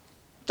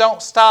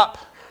 don't stop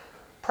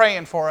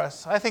praying for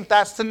us." I think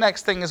that's the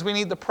next thing, is we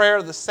need the prayer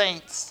of the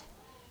saints.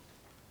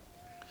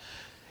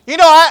 You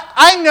know,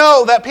 I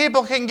know that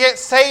people can get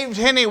saved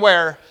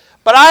anywhere,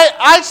 but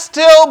I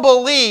still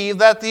believe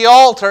that the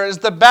altar is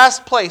the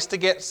best place to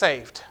get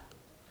saved.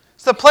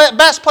 It's the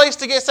best place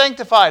to get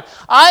sanctified.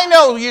 I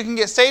know you can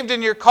get saved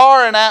in your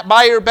car and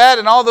by your bed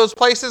and all those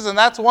places, and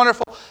that's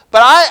wonderful.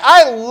 But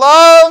I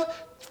love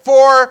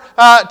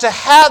to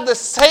have the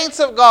saints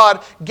of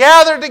God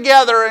gathered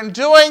together and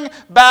doing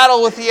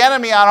battle with the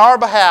enemy on our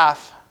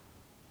behalf.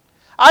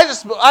 I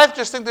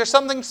just think there's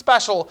something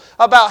special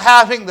about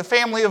having the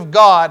family of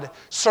God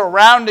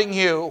surrounding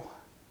you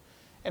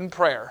in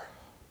prayer.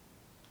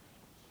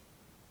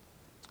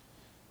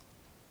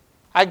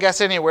 I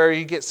guess anywhere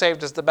you get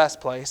saved is the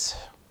best place.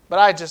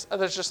 But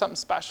there's just something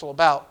special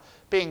about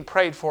being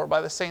prayed for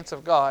by the saints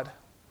of God.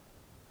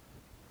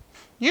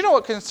 You know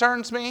what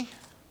concerns me?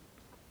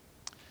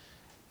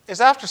 Is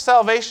after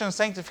salvation and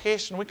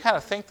sanctification, we kind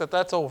of think that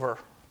that's over.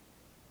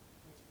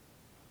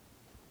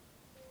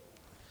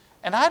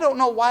 And I don't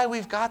know why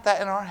we've got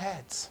that in our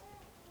heads.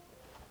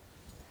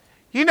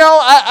 You know,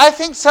 I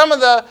think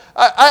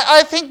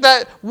I think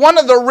that one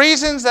of the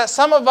reasons that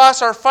some of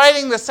us are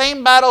fighting the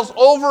same battles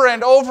over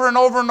and over and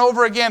over and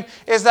over again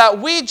is that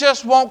we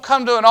just won't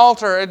come to an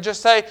altar and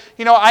just say,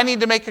 you know, I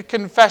need to make a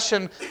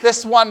confession.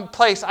 This one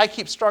place I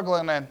keep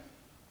struggling in.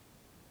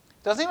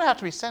 It doesn't even have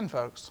to be sin,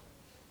 folks.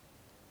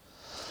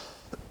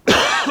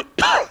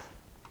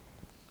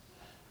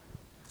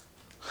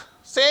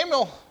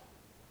 Samuel,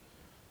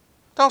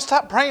 don't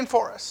stop praying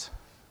for us.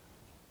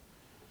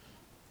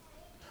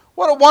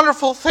 What a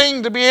wonderful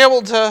thing to be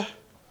able to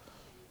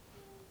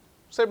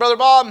say, Brother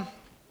Bob,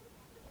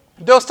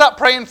 don't stop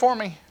praying for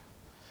me.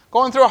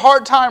 Going through a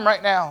hard time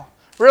right now.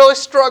 Really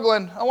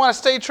struggling. I want to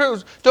stay true.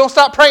 Don't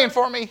stop praying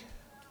for me.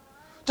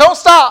 Don't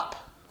stop.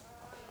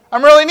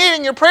 I'm really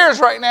needing your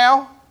prayers right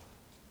now.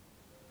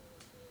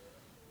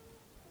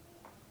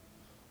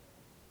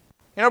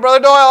 You know, Brother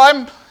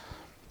Doyle,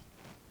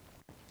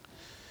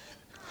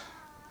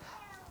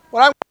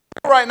 what I'm going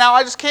through right now,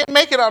 I just can't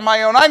make it on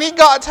my own. I need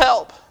God's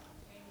help.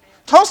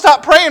 Don't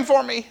stop praying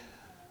for me.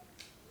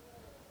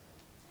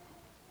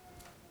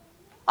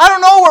 I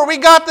don't know where we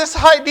got this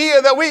idea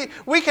that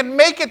we can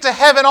make it to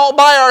heaven all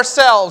by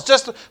ourselves,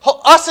 just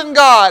us and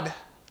God.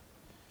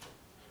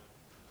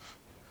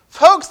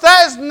 Folks,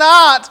 that is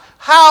not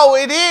how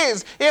it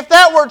is. If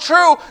that were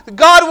true,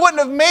 God wouldn't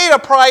have made a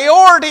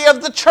priority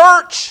of the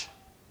church.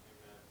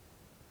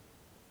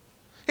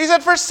 He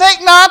said, forsake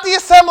not the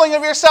assembling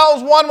of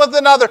yourselves one with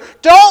another.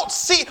 Don't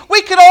see.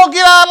 We could all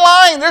get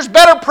online. There's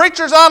better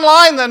preachers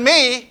online than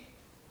me.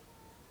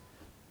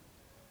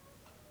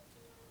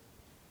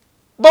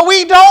 But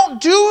we don't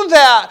do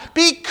that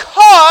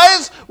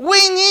because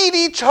we need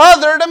each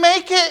other to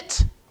make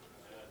it.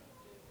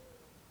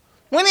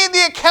 We need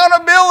the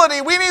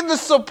accountability. We need the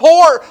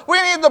support.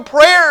 We need the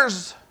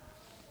prayers.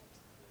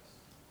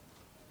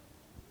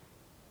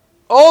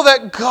 Oh,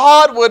 that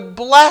God would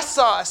bless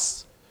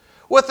us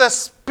with a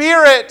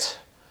spirit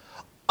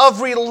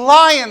of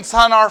reliance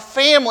on our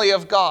family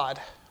of God.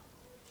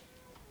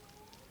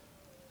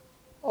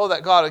 Oh,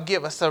 that God would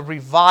give us a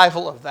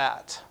revival of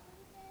that.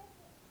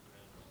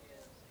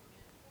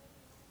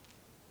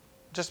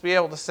 Just be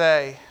able to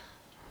say,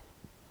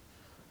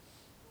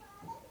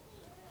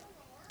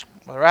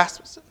 Brother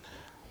Rasmussen,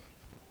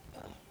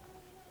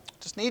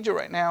 just need you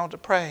right now to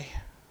pray.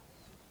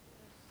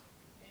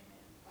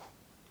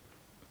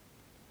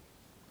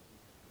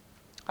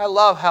 I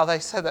love how they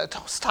said that.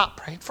 Don't stop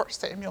praying for us,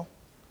 Samuel.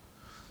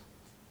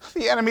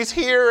 The enemy's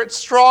here. It's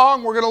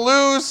strong. We're going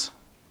to lose.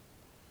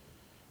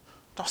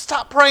 Don't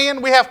stop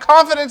praying. We have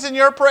confidence in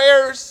your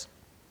prayers.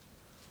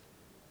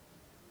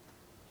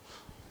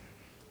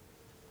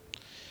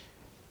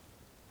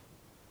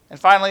 And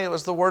finally, it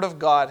was the word of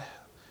God.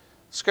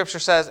 Scripture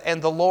says,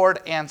 and the Lord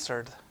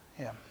answered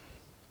him.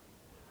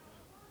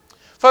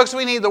 Folks,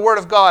 we need the word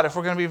of God if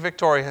we're going to be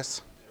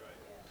victorious.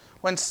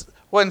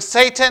 When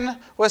Satan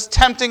was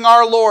tempting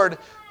our Lord,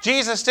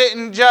 Jesus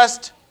didn't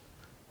just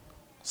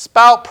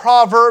spout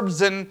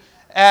Proverbs and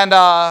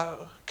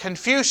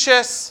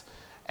Confucius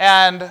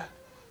and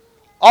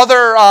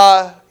other,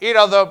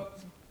 the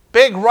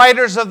big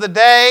writers of the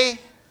day.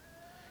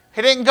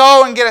 He didn't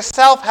go and get a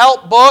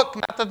self-help book.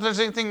 Not that there's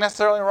anything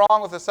necessarily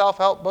wrong with a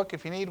self-help book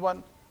if you need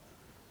one.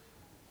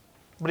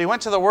 But he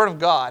went to the Word of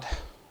God.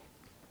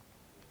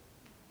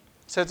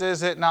 Says,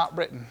 is it not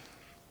written?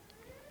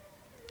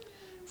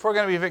 If we're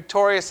going to be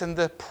victorious in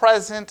the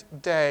present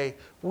day,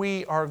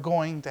 we are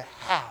going to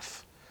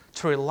have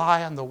to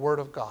rely on the Word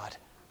of God.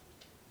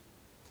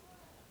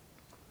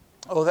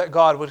 Oh, that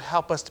God would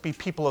help us to be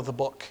people of the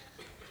book.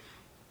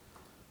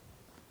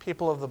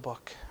 People of the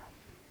book.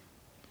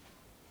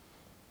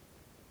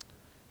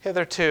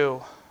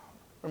 Hitherto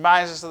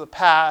reminds us of the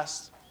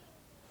past,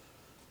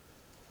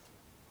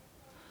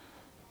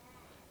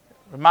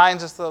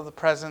 reminds us of the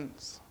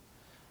present,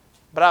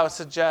 but I would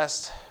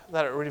suggest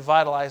that it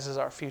revitalizes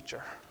our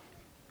future.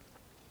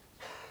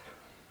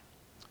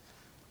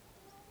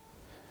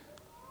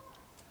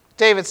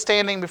 David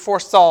standing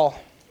before Saul.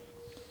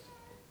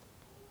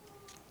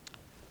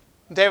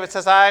 David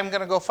says, I'm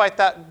going to go fight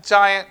that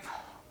giant.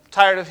 I'm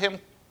tired of him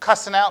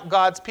cussing out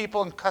God's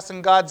people and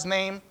cussing God's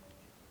name.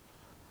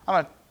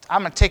 I'm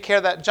going to take care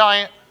of that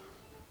giant.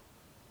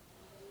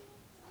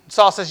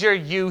 Saul says, you're a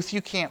youth.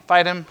 You can't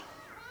fight him.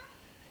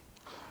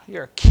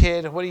 You're a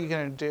kid. What are you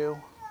going to do?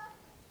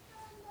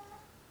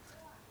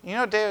 You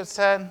know what David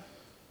said?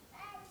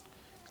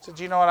 He said,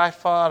 you know what? I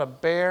fought a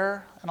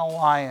bear and a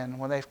lion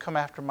when they've come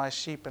after my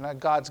sheep, and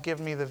God's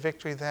given me the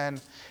victory then,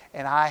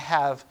 and I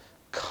have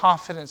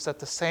confidence that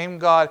the same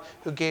God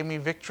who gave me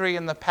victory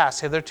in the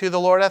past, hitherto the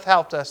Lord hath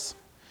helped us,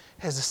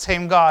 is the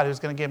same God who's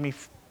going to give me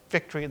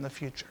victory in the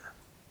future.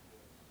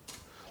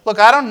 Look,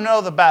 I don't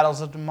know the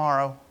battles of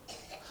tomorrow.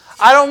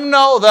 I don't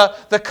know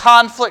the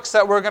conflicts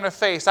that we're going to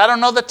face. I don't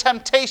know the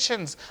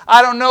temptations.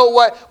 I don't know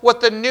what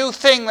the new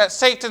thing that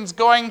Satan's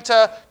going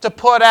to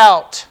put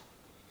out.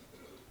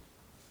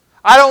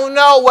 I don't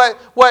know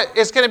what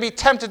is going to be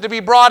tempted to be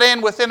brought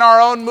in within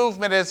our own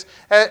movement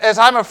as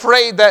I'm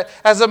afraid that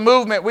as a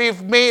movement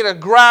we've made a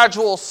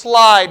gradual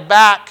slide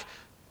back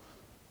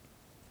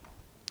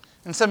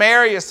in some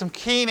areas, some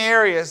keen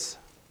areas.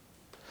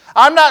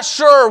 I'm not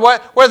sure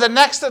where the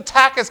next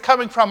attack is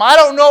coming from. I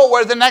don't know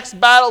where the next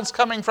battle is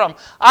coming from.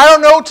 I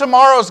don't know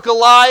tomorrow's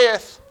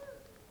Goliath.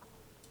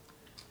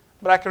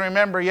 But I can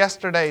remember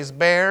yesterday's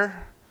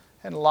bear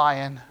and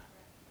lion.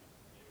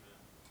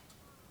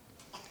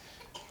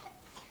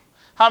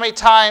 How many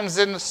times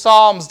in the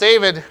Psalms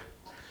David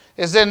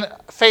is in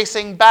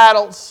facing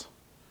battles?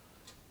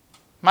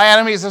 My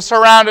enemies have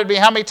surrounded me.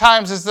 How many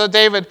times has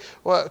David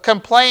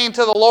complained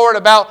to the Lord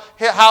about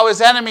how his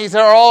enemies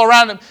are all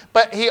around him?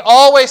 But he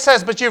always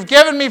says, but you've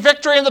given me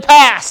victory in the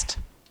past.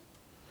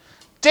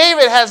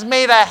 David has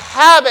made a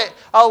habit,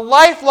 a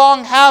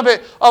lifelong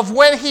habit of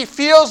when he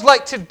feels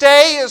like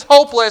today is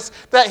hopeless,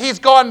 that he's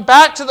gone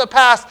back to the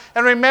past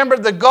and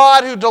remembered the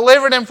God who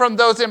delivered him from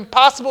those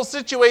impossible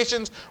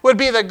situations would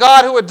be the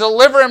God who would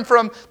deliver him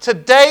from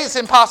today's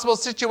impossible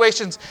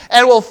situations.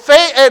 And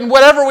and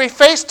whatever we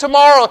face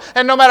tomorrow,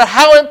 and no matter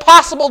how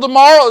impossible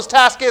tomorrow's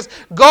task is,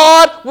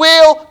 God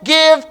will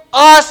give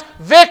us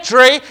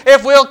victory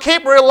if we'll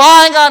keep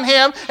relying on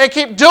Him and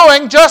keep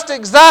doing just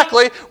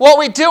exactly what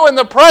we do in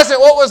the present.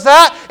 What was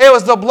that? It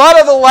was the blood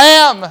of the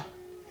Lamb.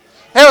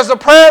 It was the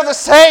prayer of the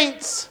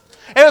saints.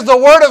 It was the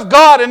Word of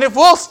God. And if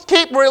we'll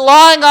keep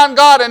relying on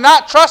God and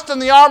not trust in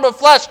the arm of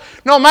flesh,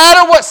 no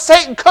matter what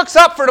Satan cooks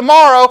up for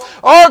tomorrow,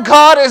 our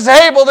God is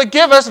able to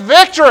give us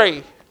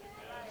victory.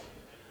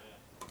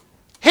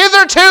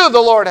 Hitherto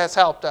the Lord has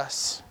helped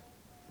us.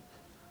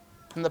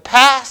 In the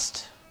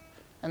past,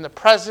 in the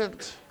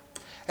present,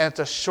 and it's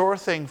a sure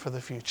thing for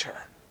the future.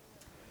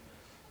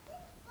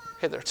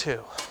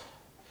 Hitherto.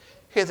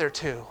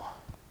 Hitherto.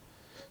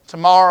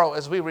 Tomorrow,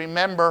 as we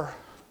remember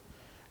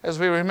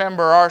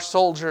our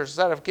soldiers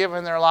that have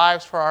given their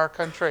lives for our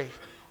country,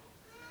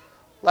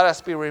 let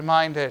us be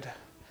reminded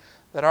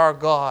that our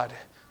God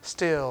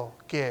still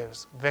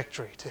gives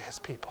victory to His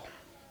people.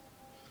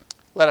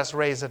 Let us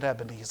raise an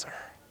Ebenezer.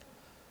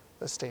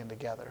 Let's stand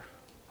together.